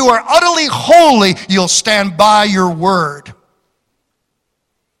indeed you are utterly holy, you'll stand by your word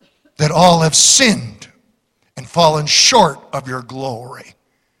that all have sinned and fallen short of your glory.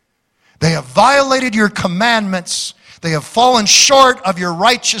 They have violated your commandments. They have fallen short of your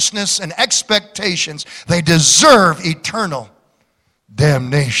righteousness and expectations. They deserve eternal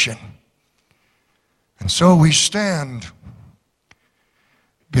damnation. And so we stand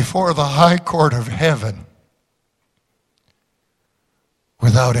before the high court of heaven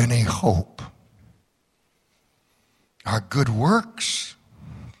without any hope. Our good works,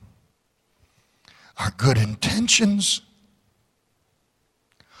 our good intentions,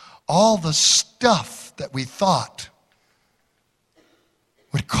 all the stuff that we thought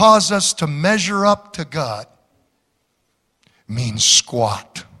would cause us to measure up to God means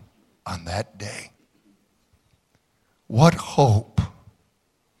squat on that day. What hope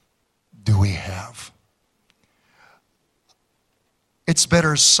do we have? It's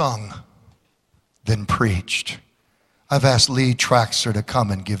better sung than preached. I've asked Lee Traxler to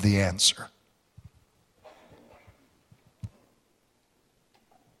come and give the answer.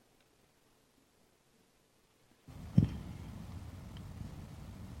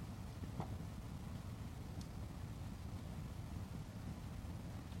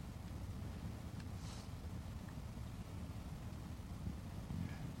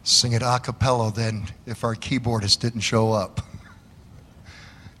 Sing it a cappella then if our keyboardist didn't show up.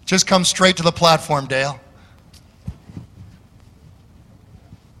 Just come straight to the platform, Dale.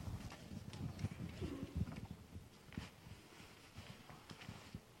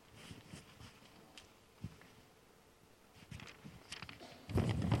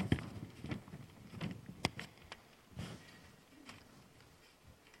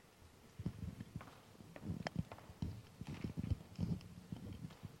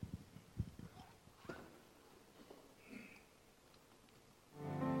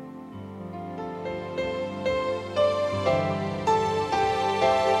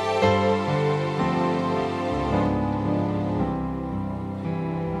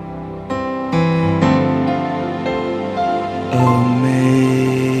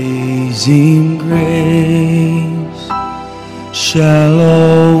 Amazing grace shall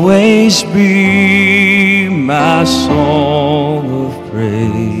always be my song of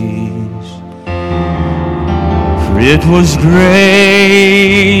praise. For it was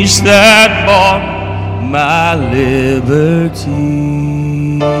grace that bought my liberty.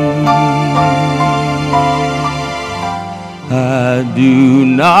 I do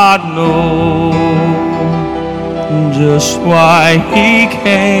not know just why he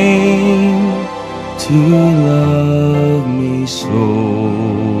came to love me so,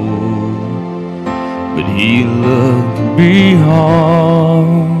 but he looked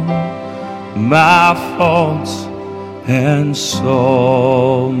beyond my faults and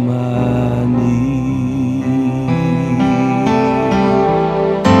saw my need.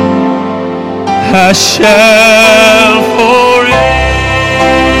 I shall forever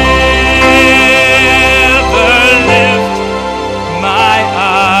lift my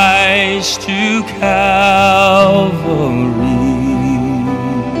eyes to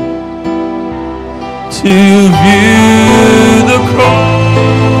to view the cross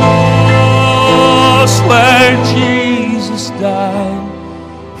where Jesus died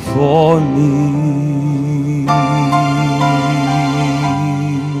for me.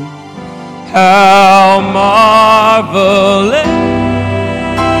 How marvelous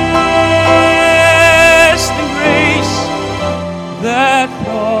the grace that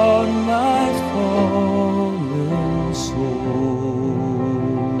brought my fallen soul.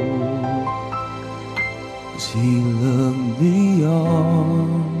 'Cause he looked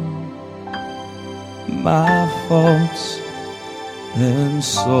beyond my faults and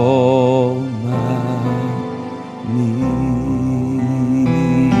saw my need.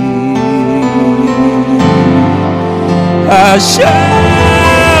 I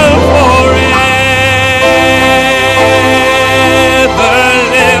shall forever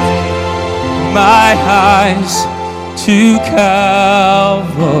lift my eyes to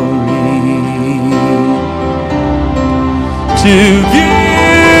Calvary to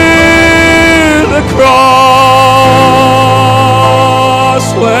view the cross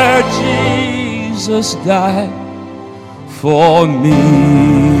where Jesus died for me.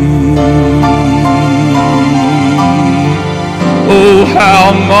 Oh,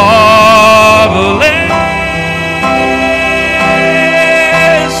 how marvelous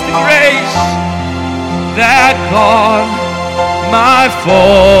the grace that brought my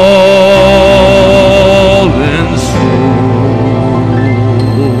fallen soul.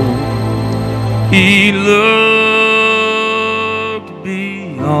 He looked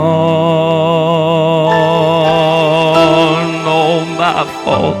beyond all my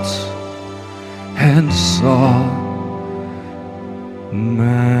faults and saw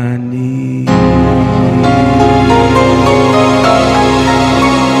my need.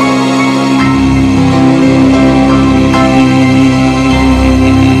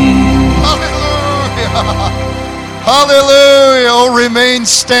 Hallelujah. Oh, remain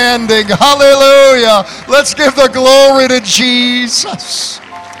standing. Hallelujah. Let's give the glory to Jesus.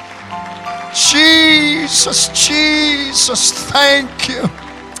 Jesus, Jesus, thank you.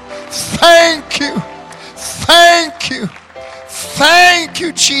 Thank you. Thank you. Thank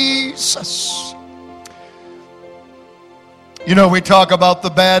you, Jesus. You know, we talk about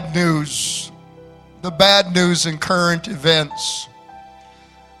the bad news in current events.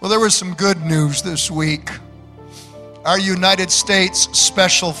 Well, there was some good news this week. Our United States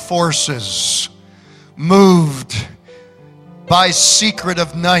Special Forces moved by secret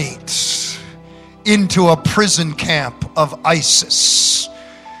of night into a prison camp of ISIS.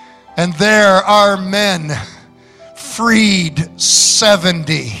 And there our men freed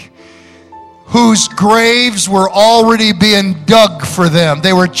 70 whose graves were already being dug for them.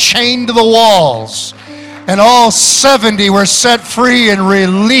 They were chained to the walls, and all 70 were set free and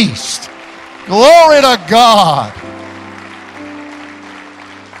released. Glory to God.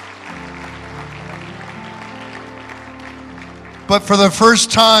 But for the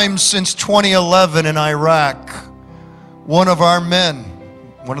first time since 2011 in Iraq, one of our men,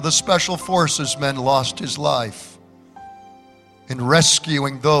 one of the Special Forces men, lost his life in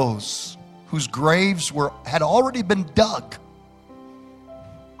rescuing those whose graves had already been dug.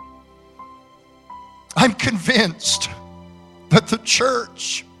 I'm convinced that the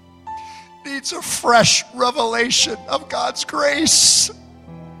church needs a fresh revelation of God's grace.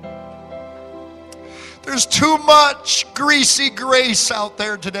 There's too much greasy grace out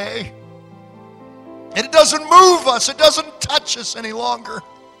there today. And it doesn't move us. It doesn't touch us any longer.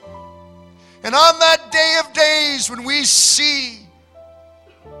 And on that day of days when we see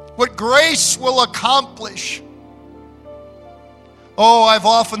what grace will accomplish, oh, I've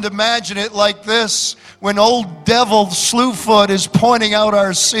often imagined it like this. When old devil Slewfoot is pointing out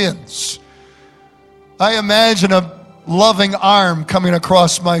our sins, I imagine a loving arm coming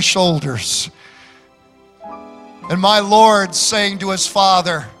across my shoulders. And my Lord saying to his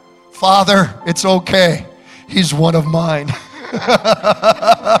Father, Father, it's okay. He's one of mine.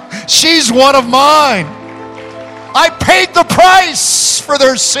 She's one of mine. I paid the price for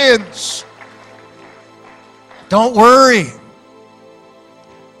their sins. Don't worry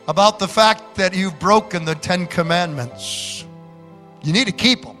about the fact that you've broken the 10 Commandments. You need to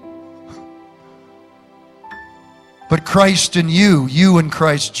keep them. But Christ in you, you in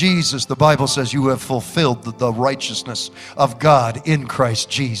Christ Jesus, the Bible says you have fulfilled the righteousness of God in Christ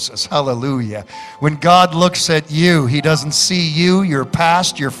Jesus. Hallelujah. When God looks at you, he doesn't see you, your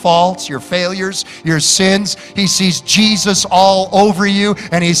past, your faults, your failures, your sins. He sees Jesus all over you,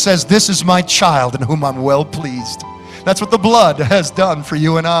 and he says, this is my child in whom I'm well pleased. That's what the blood has done for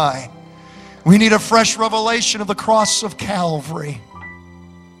you and I. We need a fresh revelation of the cross of Calvary.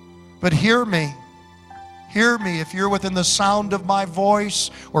 But hear me. Hear me if you're within the sound of my voice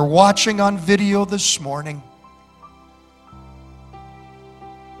or watching on video this morning.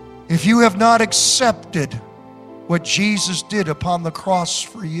 If you have not accepted what Jesus did upon the cross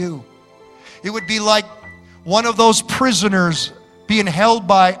for you, it would be like one of those prisoners being held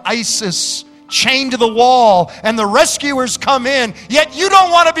by ISIS, chained to the wall, and the rescuers come in, yet you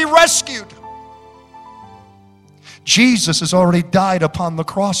don't want to be rescued. Jesus has already died upon the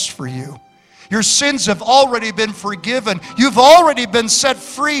cross for you. Your sins have already been forgiven. You've already been set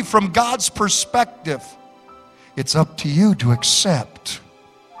free from God's perspective. It's up to you to accept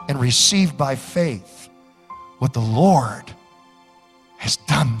and receive by faith what the Lord has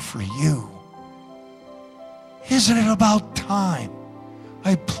done for you. Isn't it about time?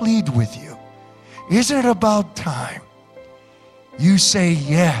 I plead with you. Isn't it about time you say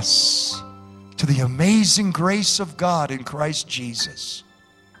yes to the amazing grace of God in Christ Jesus?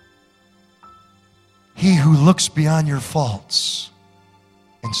 He who looks beyond your faults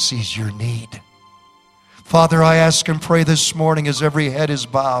and sees your need. Father, I ask and pray this morning as every head is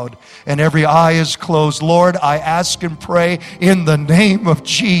bowed and every eye is closed. Lord, I ask and pray in the name of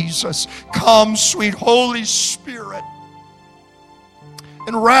Jesus. Come, sweet Holy Spirit,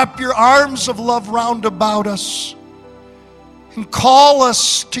 and wrap your arms of love round about us and call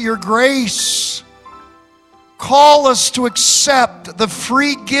us to your grace. Call us to accept the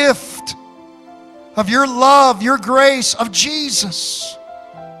free gift of your love, your grace, of Jesus.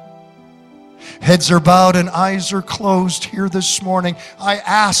 Heads are bowed and eyes are closed here this morning. I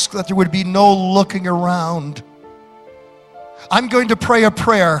ask that there would be no looking around. I'm going to pray a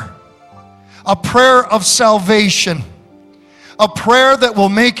prayer of salvation, a prayer that will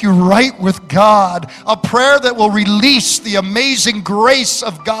make you right with God, a prayer that will release the amazing grace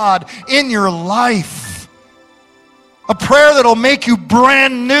of God in your life, a prayer that will make you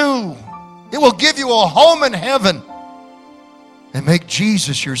brand new. It will give you a home in heaven and make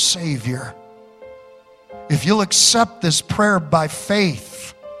Jesus your Savior. If you'll accept this prayer by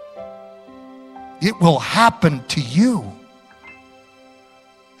faith, it will happen to you.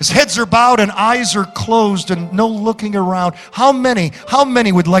 As heads are bowed and eyes are closed and no looking around, how many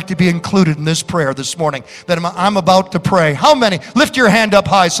would like to be included in this prayer this morning that I'm about to pray? How many? Lift your hand up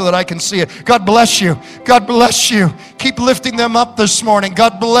high so that I can see it. God bless you. God bless you. Keep lifting them up this morning.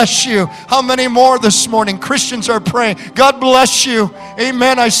 God bless you. How many more this morning? Christians are praying. God bless you.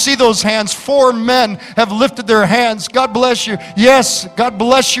 Amen. I see those hands. 4 men have lifted their hands. God bless you. Yes, God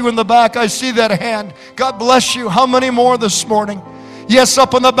bless you in the back. I see that hand. God bless you. How many more this morning? Yes,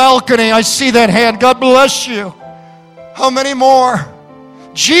 up on the balcony, I see that hand. God bless you. How many more?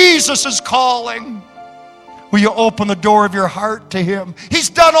 Jesus is calling. Will you open the door of your heart to Him? He's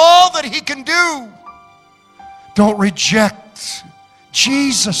done all that He can do. Don't reject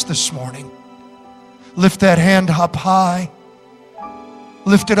Jesus this morning. Lift that hand up high.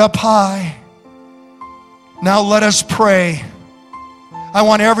 Lift it up high. Now let us pray. I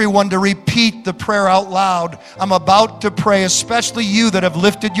want everyone to repeat the prayer out loud. I'm about to pray, especially you that have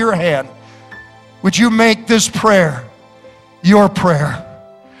lifted your hand. Would you make this prayer your prayer?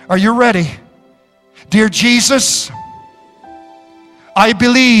 Are you ready? Dear Jesus, I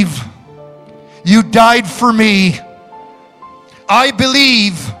believe you died for me. I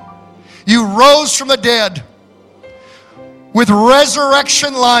believe you rose from the dead with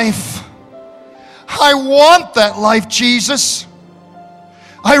resurrection life. I want that life, Jesus.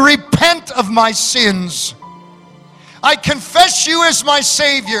 I repent of my sins. I confess you as my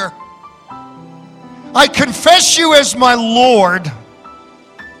Savior. I confess you as my Lord.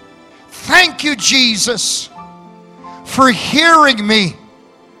 Thank you, Jesus, for hearing me,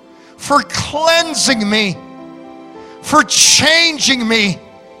 for cleansing me, for changing me.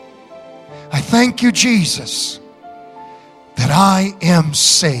 I thank you, Jesus, that I am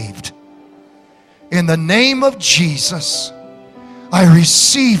saved. In the name of Jesus, I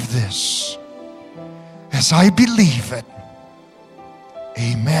receive this as I believe it.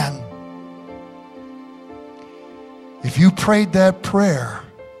 Amen. If you prayed that prayer,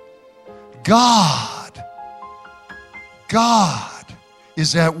 God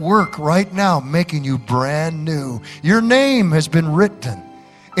is at work right now making you brand new. Your name has been written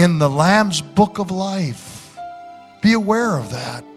in the Lamb's Book of Life. Be aware of that.